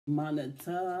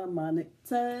Monica.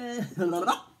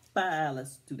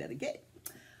 Let's do that again.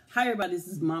 Hi, everybody. This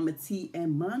is Mama T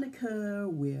and Monica.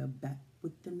 We're back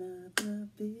with another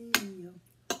video.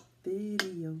 Could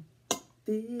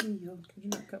you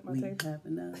not cut my table? We have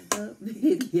another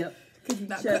video. Could you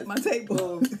not cut my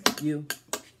table? You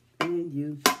and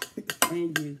you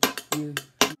and you.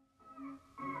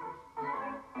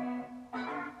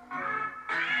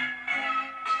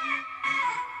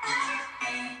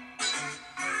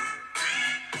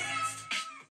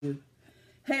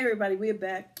 Hey everybody, we're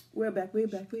back. We're back.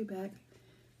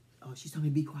 Oh, she's telling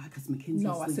me be quiet because Mackenzie's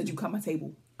No, I said you cut my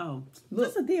table. Oh, look,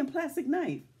 it's a damn plastic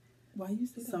knife. Why you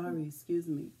say that? Sorry, excuse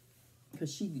me,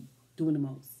 because she doing the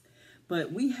most.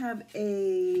 But we have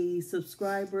a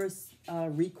subscriber's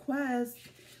request.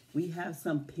 We have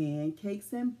some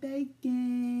pancakes and bacon.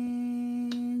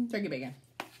 Turkey bacon.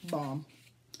 Bomb.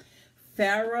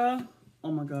 Farrah.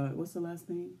 Oh my God, what's her last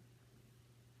name?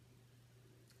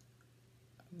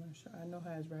 I'm not sure. I know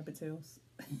her as Rabbit Tails.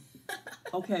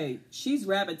 Okay, she's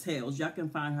Rabbit Tails. Y'all can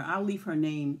find her. I'll leave her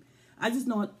name. I just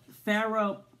know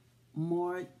Farrah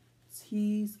Martis.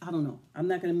 I don't know. I'm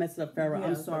not gonna mess it up, Farrah. Yeah,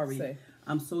 I'm sorry.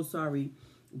 I'm so sorry.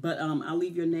 But I'll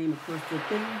leave your name across the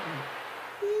thing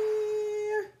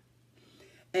here.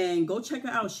 And go check her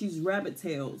out. She's Rabbit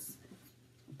Tails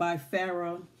by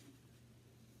Farrah.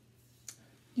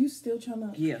 You still trying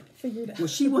to figure it out? Well,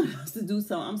 she wanted us to do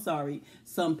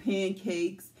some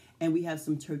pancakes, and we have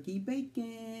some turkey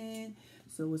bacon.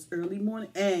 So it's early morning,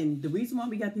 and the reason why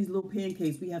we got these little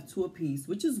pancakes, we have 2 apiece,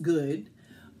 which is good.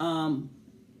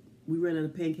 We ran out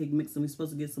of pancake mix, and we were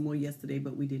supposed to get some more yesterday,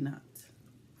 but we did not.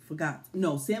 Forgot.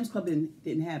 No, Sam's Club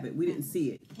didn't have it. We didn't see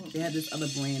it. They had this other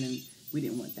brand, and we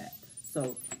didn't want that.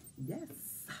 So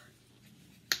yes.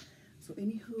 So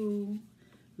anywho,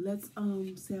 let's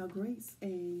say our grace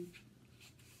and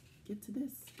get to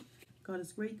this. God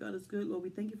is great. God is good. Lord, we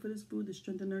thank you for this food, the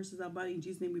strength and nourishes our body. In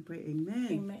Jesus' name we pray. Amen.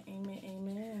 Amen, amen,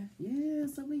 amen. Yeah,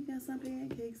 so we got some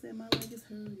pancakes and my leg is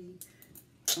hurting.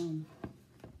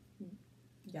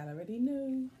 Y'all already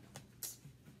know.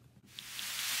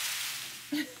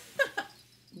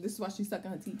 This is why she's sucking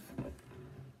her teeth.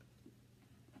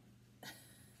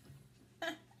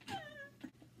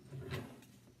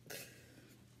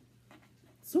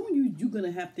 Soon you're going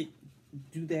to have to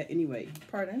do that anyway.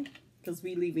 Pardon? Because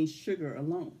we leaving sugar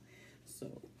alone.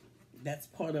 So that's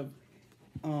part of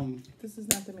this is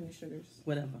not that many sugars.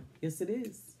 Whatever. Yes, it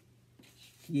is.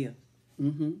 Yeah.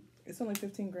 It's only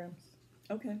 15 grams.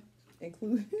 Okay.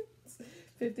 Includes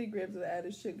 50 grams of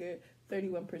added sugar,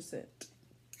 31%.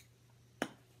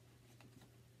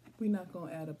 We're not going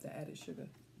to add up the added sugar.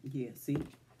 Yeah, see?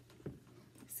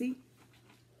 You're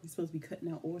supposed to be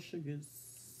cutting out all sugars.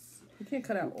 You can't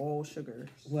cut out all sugars.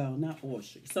 Well, not all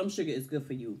sugar. Some sugar is good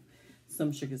for you.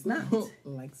 Some sugar's not.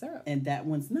 Like syrup. And that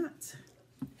one's not.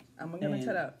 I'm going to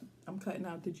cut out. I'm cutting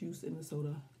out the juice in the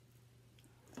soda.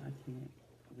 I can't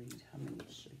read how many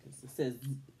sugars. It says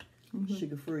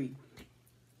sugar-free.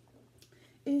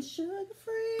 It's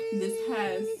sugar-free. This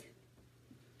has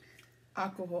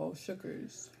alcohol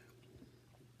sugars.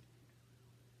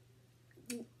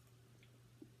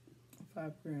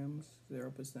 5 grams,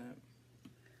 0%.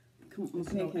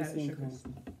 There's no added sugars.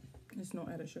 There's no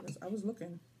added sugars. I was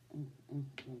looking.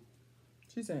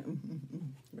 She's saying,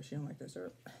 but she don't like that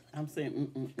syrup. I'm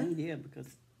saying, yeah, because,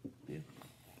 yeah.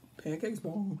 Pancakes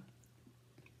bomb.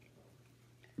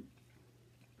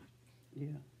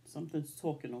 Yeah, something's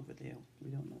talking over there. We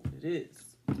don't know what it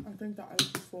is. I think the ice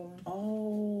is falling.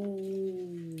 Oh.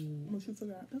 What you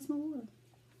forgot? That's my water.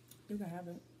 You can have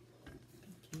it.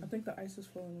 I think the ice is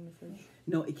falling in the fridge.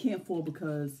 No, it can't fall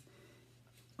because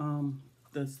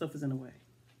the stuff is in the way.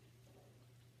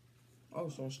 Oh,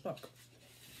 so it's stuck.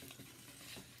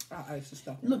 Our ice is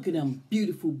stuck. Look at them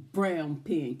beautiful brown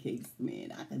pancakes,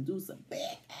 man. I can do some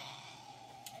bad.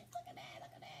 Look at that.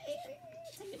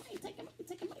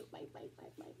 Take a bite.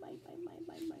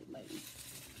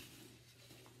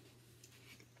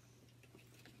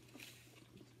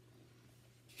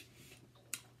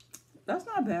 That's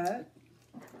not bad.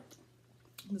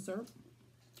 The syrup?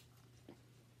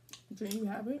 Didn't you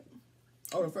have it?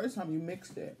 Oh, the first time you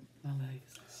mixed it. My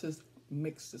legs. Just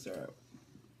mix the syrup.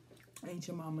 Ain't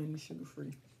your mama in the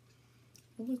sugar-free.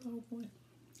 What was the whole point?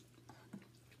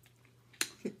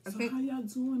 So how y'all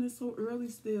doing? It's so early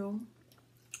still.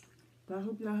 But I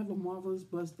hope y'all have a marvelous,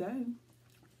 blessed day.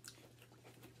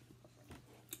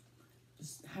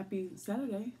 Just happy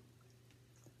Saturday.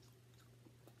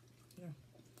 Yeah.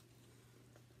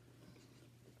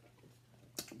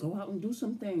 Go out and do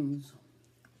some things.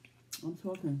 I'm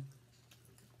talking.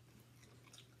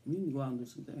 We need to go out and do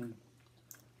some things.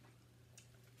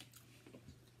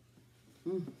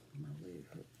 My leg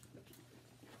hurt.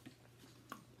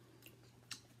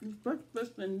 It's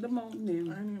breakfast in the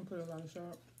morning. I didn't even put a lot of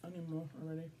salt. I need more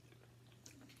already.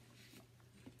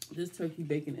 This turkey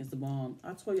bacon is the bomb.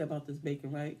 I told you about this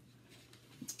bacon, right?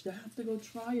 You have to go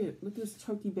try it. Look at this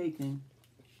turkey bacon.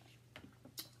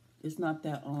 It's not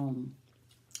that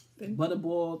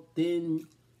butterball, thin,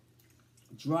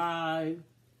 dry.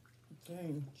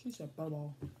 Dang, she said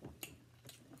butterball.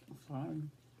 Fine.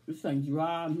 This ain't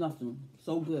dry, nothing.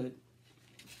 So good.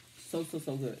 So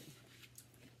good.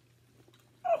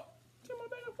 Oh, see my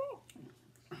bacon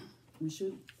fall. We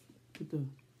should put the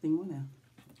thing on now.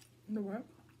 The what?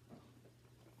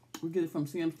 We get it from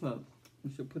Sam's Club.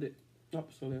 We should put it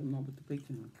up so they'll know what the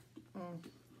bacon is.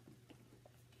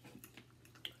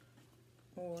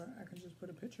 Or I can just put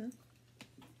a picture.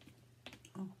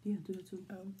 Oh, yeah, do that too.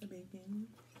 Of the bacon.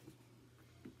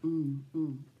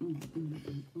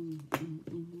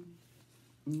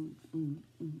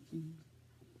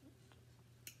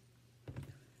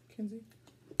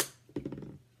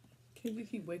 Kenzie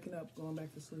keep waking up, going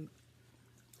back to sleep.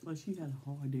 Well, she had a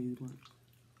hard day's work.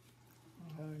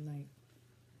 A hard night.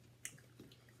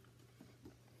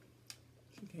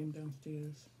 She came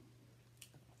downstairs.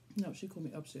 No, she called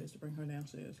me upstairs to bring her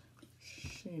downstairs.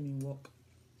 She didn't even walk.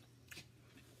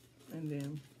 And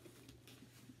then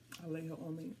I lay her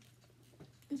on me.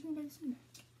 And she went back to sleep.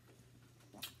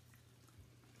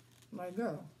 My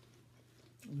girl,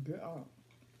 get up.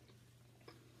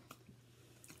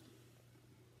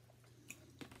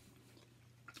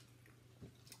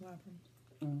 What happened?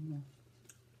 I don't know.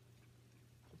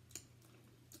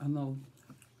 I know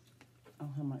I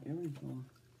don't have my earrings on.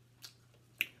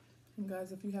 And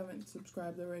guys, if you haven't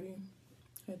subscribed already,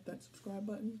 hit that subscribe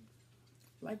button.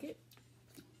 Like it.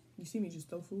 You see me just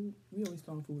throw food? We always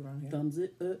throwing food around here. Thumbs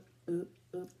it up.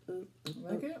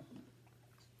 Like it.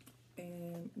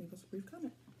 And leave us a brief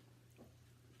comment.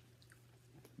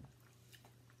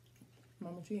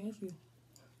 Mama T answer you.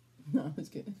 No, I'm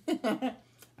just kidding.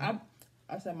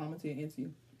 I said Mama T answer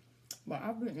you. But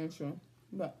I've been answering,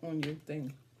 but on your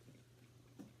thing.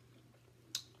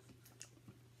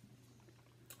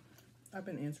 I've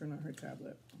been answering on her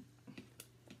tablet.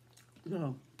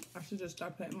 No. I should just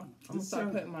start putting I'm gonna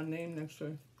start putting my name next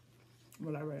to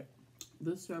what I read.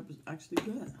 This syrup is actually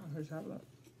good. On her tablet.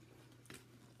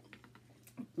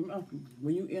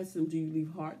 When you answer them, do you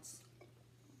leave hearts?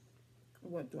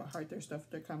 What, do I heart their stuff,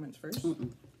 their comments first?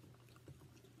 You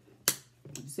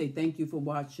say thank you for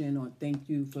watching or thank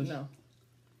you for... No,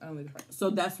 I don't leave hearts. So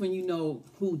that's when you know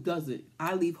who does it.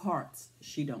 I leave hearts.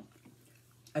 She don't.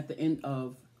 At the end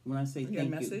of when I say thank you.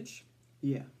 Message?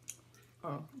 Yeah.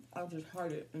 Oh, I'll just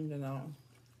heart it and then I'll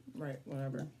write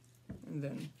whatever. And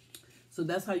then... So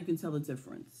that's how you can tell the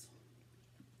difference.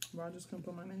 Well, I just can't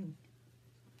put my name.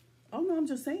 Oh, no, I'm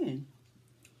just saying.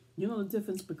 You know the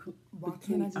difference between... Why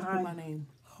can't I just put my name?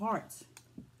 Heart.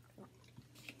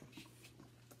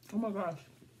 Oh my gosh.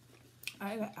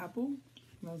 I ate an apple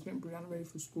when I was getting Brianna ready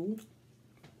for school.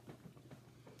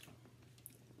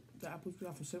 The apples we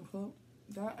got for Simp Club.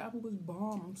 That apple was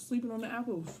bomb. I'm sleeping on the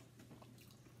apples.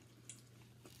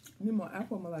 I need more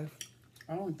apple in my life.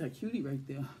 I don't want that cutie right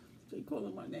there. They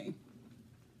calling my name.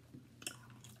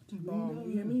 Bomb.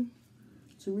 You hear me?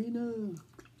 Terina.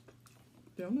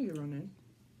 They don't know your real name.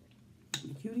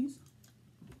 The cuties?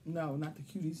 No, not the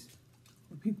cuties.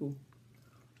 The people.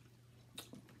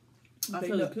 I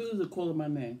feel the cuties are calling my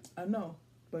name. I know,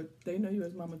 but they know you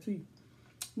as Mama T.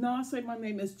 No, I say my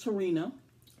name is Terina.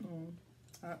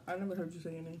 I never heard you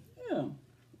say your name. Yeah.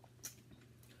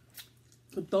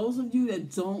 For those of you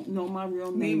that don't know my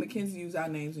real name. Me and Mackenzie use our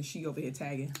names and she over here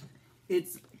tagging.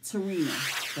 It's Terina.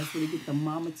 That's where they get the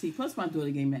Mama T. Plus my daughter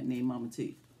gave me that name, Mama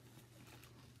T.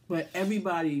 But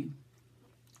everybody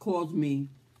calls me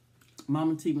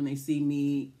Mama T when they see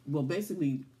me. Well,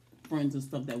 basically friends and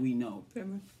stuff that we know.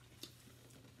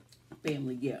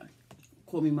 Family, yeah.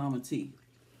 Call me Mama T.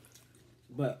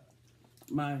 But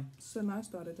my son, I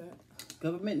started that.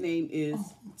 Government name is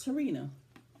Terina.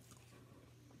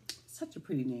 Such a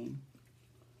pretty name.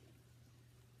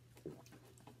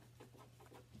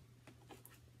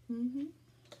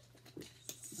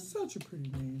 Such a pretty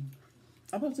name.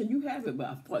 I'm about to say you have it, but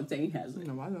I thought Dane has it.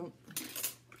 No, I don't.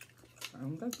 I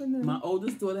don't got the name. My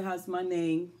oldest daughter has my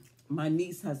name. My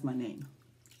niece has my name.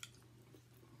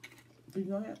 Do you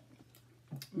know that?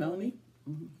 Melanie?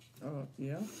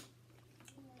 Yeah.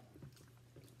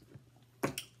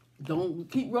 Don't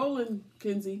keep rolling,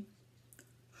 Kenzie.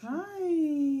 Hi.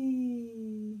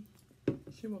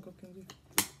 She woke up, Kenzie.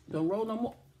 Don't roll no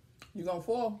more. You gonna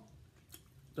fall?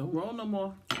 Don't roll no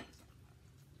more.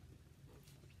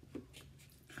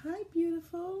 Hi,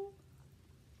 beautiful.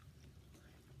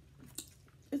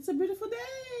 It's a beautiful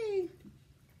day.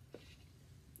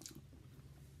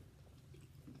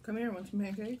 Come here, want some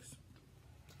pancakes?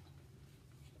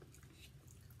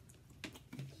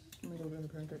 Let me go get the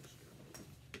pancakes.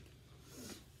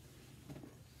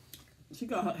 She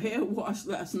got her hair washed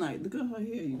last night. Look at her hair,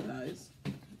 you guys.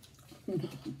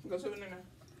 Go sit in there.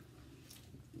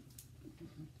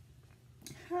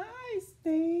 Hi,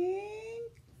 Sting.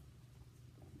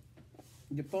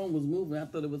 Your phone was moving. I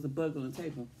thought it was a bug on the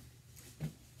table.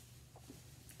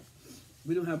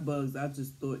 We don't have bugs. I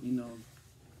just thought, you know,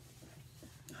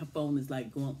 her phone is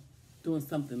like doing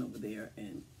something over there.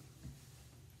 And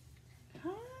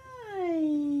hi.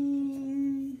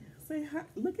 Say hi.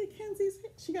 Look at Kenzie's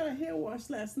hair. She got her hair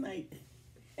washed last night.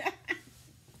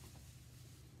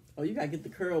 Oh, you gotta get the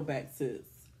curl back, sis.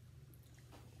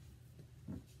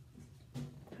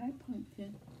 Hi,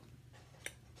 Pumpkin.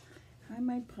 Hi,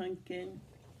 my pumpkin.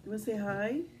 You wanna say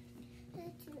hi?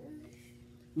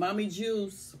 Mommy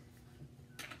Juice.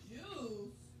 Juice?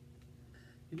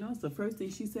 You know, it's the first thing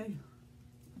she say.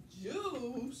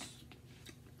 Juice?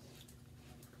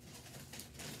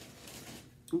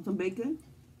 Want some bacon?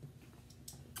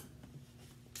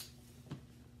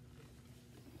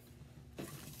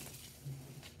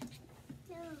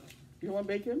 No. You want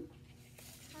bacon?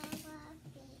 I want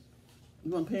it.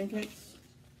 You want pancakes?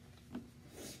 No.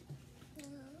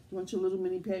 You want your little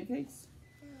mini pancakes?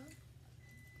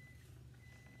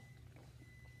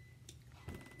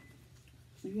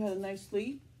 No. You had a nice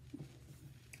sleep?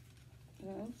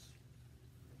 Yes.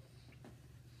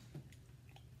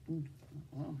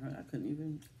 Well, I couldn't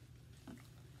even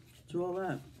do all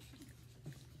that.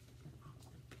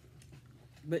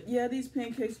 But yeah, these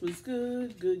pancakes was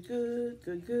good.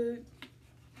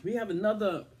 We have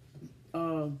another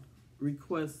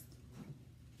request,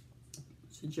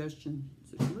 suggestion.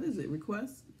 What is it?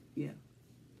 Request? Yeah.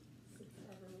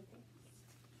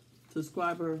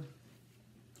 Subscriber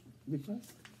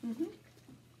request? Mm-hmm.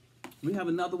 We have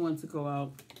another one to go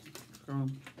out.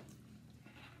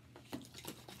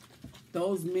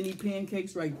 Those mini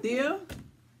pancakes right there.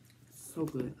 So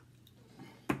good.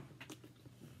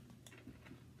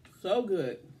 So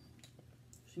good.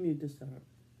 She needs this to her.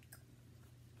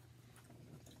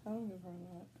 I don't give her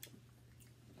that.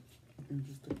 And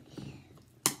just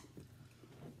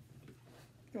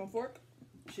You want a fork?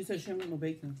 she said she didn't want no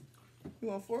bacon. You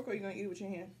want a fork or you gonna eat it with your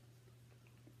hand?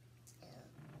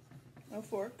 No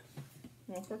fork.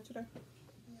 You want a fork today?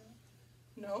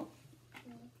 No. No?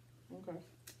 No. Okay.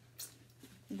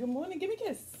 Good morning. Give me a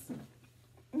kiss.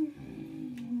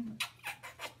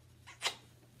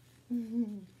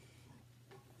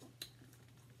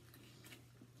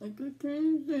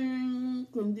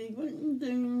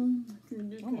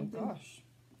 Oh my gosh.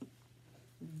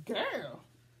 Girl.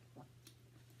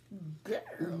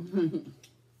 Girl.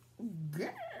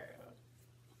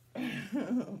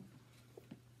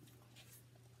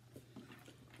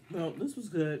 Well, this was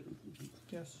good.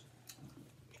 Yes.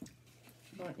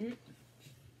 Want to eat?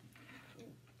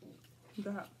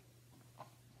 That.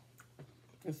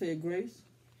 I say a grace.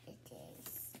 It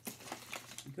is.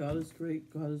 God is great.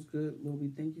 God is good. Lord, we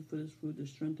thank you for this food, the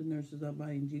strength and nurses our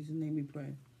body. In Jesus' name we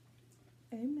pray.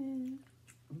 Amen.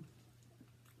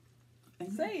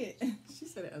 Amen. Say it. She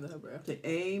said it under her breath. Say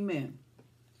amen.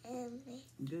 Amen.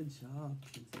 Good job.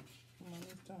 Come on,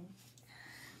 it's done.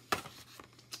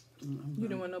 I'm You done.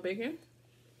 don't want no bacon?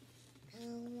 I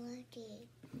want it.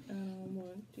 I don't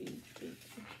want bacon.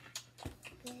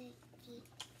 Baby.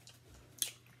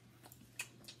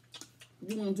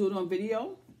 You want to do it on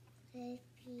video? Baby.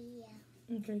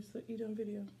 Okay, so eat on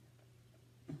video.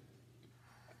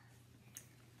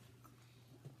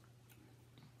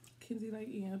 Kenzie like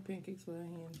eating her pancakes with her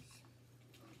hands.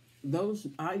 Those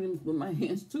items with my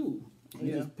hands too. You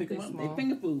Yeah, just pick they them up. small. They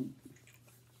finger food.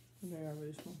 They are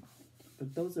really small.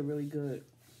 But those are really good.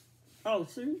 Oh,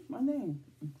 see? My name.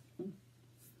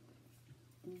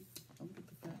 I'll get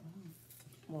the fat one.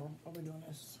 Well, I'll be doing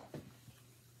this.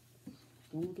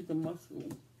 Don't look at the mushroom.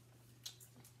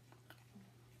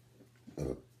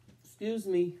 Excuse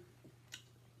me.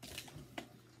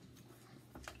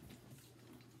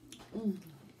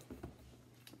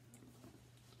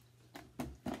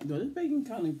 Yo, this bacon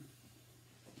kind of...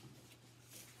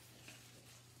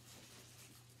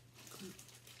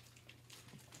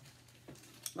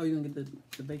 Oh, you're going to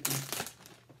get the bacon.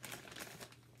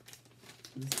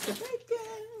 This is the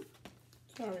bacon.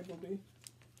 Sorry, Bobby.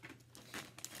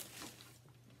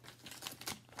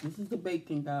 This is the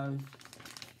bacon, guys.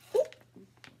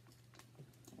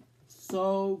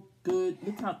 So good.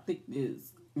 Look how thick it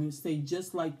is. And it stays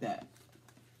just like that.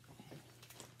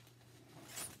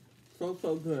 So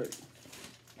good.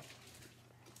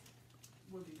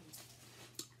 Bobby.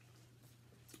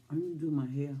 I need to do my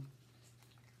hair.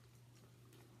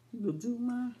 To do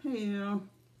my hair.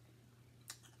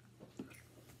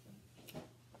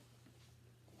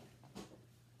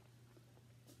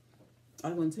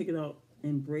 I'm gonna take it out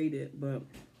and braid it, but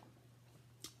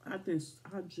I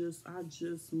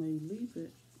just may leave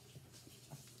it.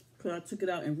 Cause I took it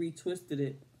out and retwisted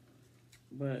it,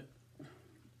 but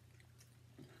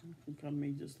I think I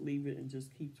may just leave it and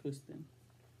just keep twisting.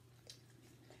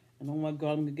 And oh my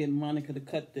God, I'm gonna get Monica to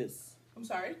cut this. I'm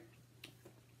sorry.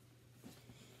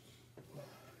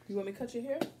 You want me to cut your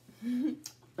hair?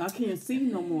 I can't see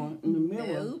no more in the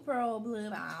mirror. No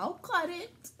problem. I'll cut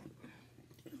it.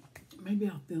 Maybe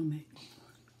I'll film it.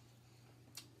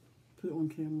 Put it on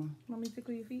camera. Want me to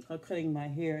tickle your feet? Her cutting my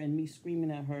hair and me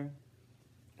screaming at her.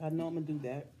 I know I'm gonna do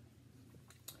that.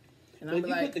 And But if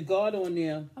you put the guard on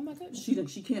there, oh my goodness.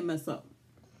 she can't mess up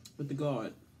with the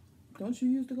guard. Don't you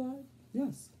use the guard?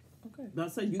 Yes. Okay. But I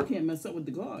said you can't mess up with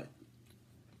the guard.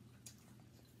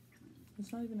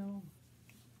 It's not even that long.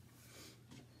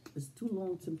 It's too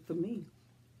long for me.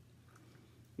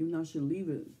 Even though I should leave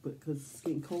it, but because it's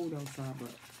getting cold outside. But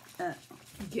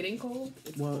Getting cold?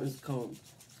 It's cold. it's cold.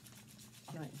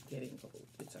 Not getting cold.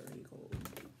 It's already cold.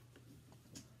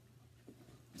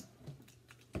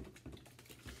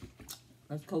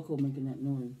 That's Coco making that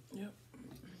noise. Yep.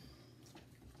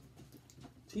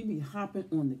 She be hopping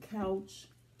on the couch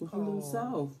with her little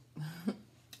self.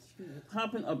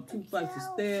 Hopping up 2 flights of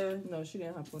stairs. No, she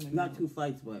didn't hop on it. Not 2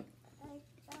 flights, but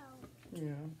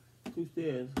Yeah. 2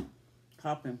 stairs.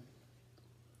 Hopping.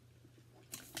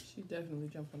 She definitely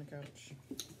jumped on the couch.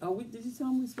 Oh, did you tell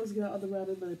me we were supposed to get our other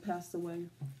rabbit, but it passed away?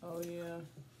 Oh, yeah.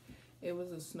 It was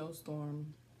a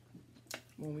snowstorm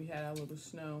when we had our little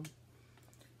snow.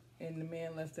 And the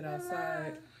man left it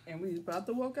outside. And we was about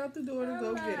to walk out the door to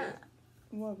go get it.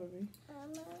 What, baby?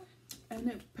 And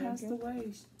it passed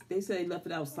away. They said they left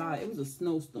it outside. It was a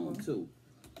snowstorm, too.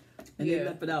 And Yeah. they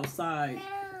left it outside.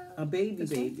 A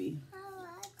baby.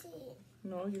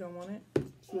 No, you don't want it?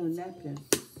 She want a napkin.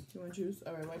 You want juice?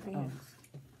 All right, wipe your hands.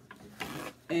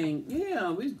 And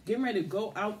yeah, we was getting ready to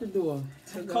go out the door.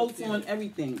 To go Coats get on it.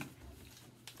 everything.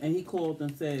 And he called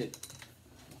and said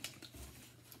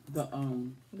the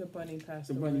bunny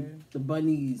passed away. the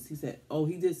bunnies. He said, oh,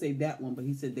 he did say that one, but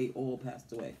he said they all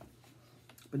passed away.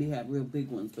 But he had real big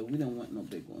ones, so we don't want no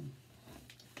big one.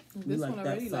 This like one that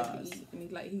already like to size.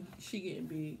 eat, and she getting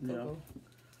big, Yeah. Coco.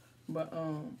 But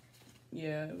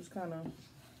yeah, it was kind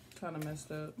of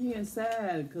messed up. Yeah, and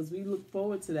sad because we looked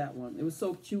forward to that one. It was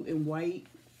so cute and white.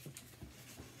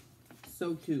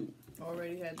 So cute.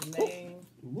 Already had the name.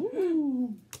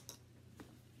 Woo.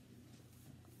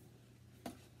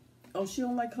 Oh, she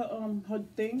don't like her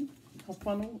thing, her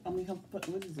funnel. I mean,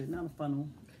 what is it? Not a funnel.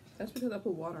 That's because I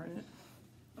put water in it.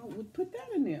 Oh, well, put that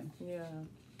in there. Yeah,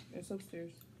 it's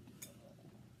upstairs.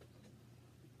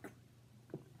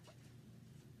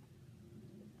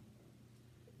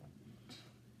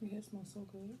 Your hair smells so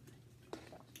good.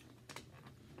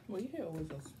 Well, your hair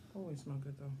always smell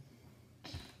good though.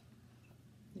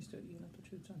 You still eating up the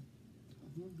chew tongue.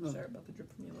 Look. Sorry about the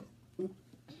drip from your lip.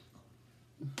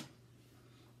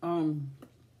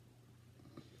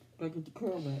 Like with the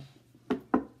curl back.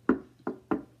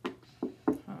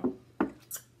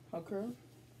 How curl?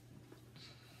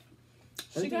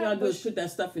 All you gotta do is put that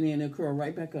stuff in there and it'll curl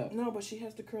right back up. No, but she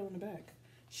has the curl in the back.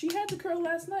 She had the curl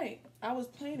last night. I was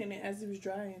playing in it as it was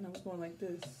drying. I was going like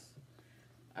this.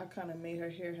 I kind of made her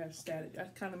hair have static. I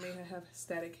kind of made her have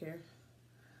static hair.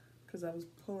 Because I was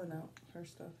pulling out her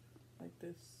stuff like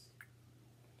this.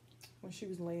 When she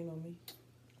was laying on me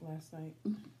last night.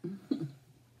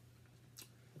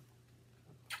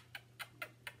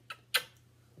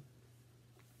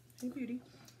 Hey, beauty.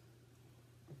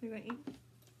 You gonna eat?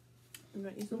 You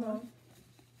gonna eat some more?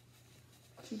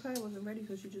 She probably wasn't ready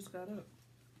because she just got up.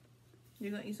 You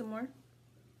gonna eat some more?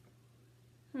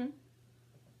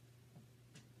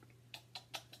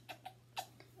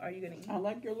 Are you gonna eat? I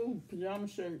like your little pajama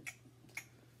shirt.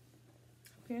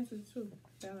 Pants is too.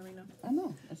 Ballerina. I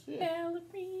know. That's it.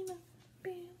 Ballerina.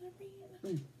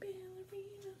 Mm.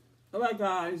 Ballerina. All right,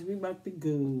 guys. We about to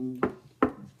go.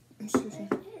 Excuse me.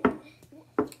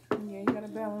 Yeah, you got a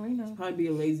ballerina. Probably be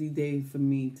a lazy day for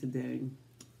me today.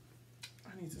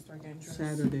 I need to start getting dressed.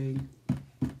 Saturday.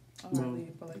 I'll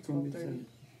leave by like 12:30.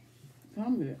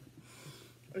 Time it.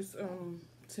 It's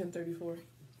 10:34.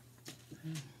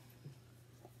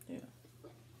 Yeah.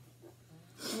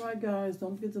 All right, guys.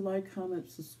 Don't forget to like, comment,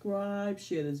 subscribe,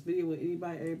 share this video with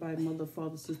everybody, mother,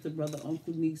 father, sister, brother,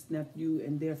 uncle, niece, nephew,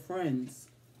 and their friends.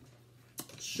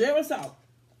 Share us out.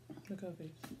 Look at her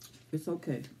face. It's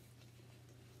okay.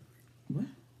 What?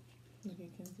 Look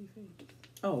at Kenzie's face.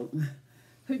 Oh,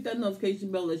 Hit that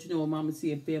notification bell, let you know when Mama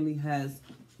C and family has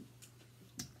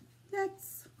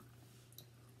next.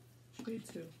 Me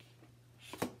too.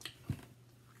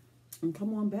 And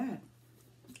come on back.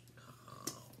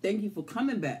 Thank you for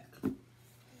coming back.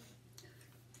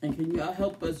 And can y'all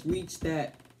help us reach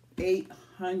that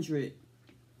 800?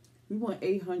 We want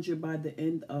 800 by the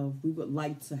end of, we would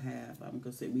like to have, I'm going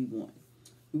to say we want.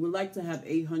 We would like to have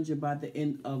 800 by the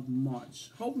end of March.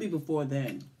 Hopefully before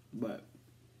then, but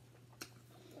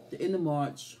the end of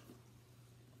March.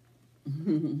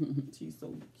 She's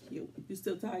so cute. You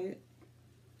still tired?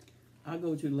 I'll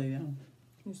go with you to lay down.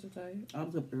 You still tired? I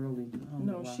was up early. I don't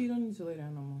know No, why. she don't need to lay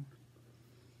down no more.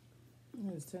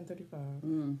 It's 10:35.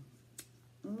 Oh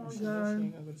She my ain't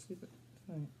God. gonna go to sleep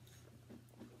tonight.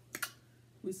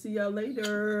 We see y'all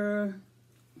later.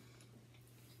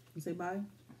 You say bye?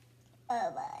 Bye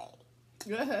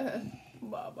bye.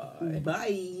 Bye bye. Bye.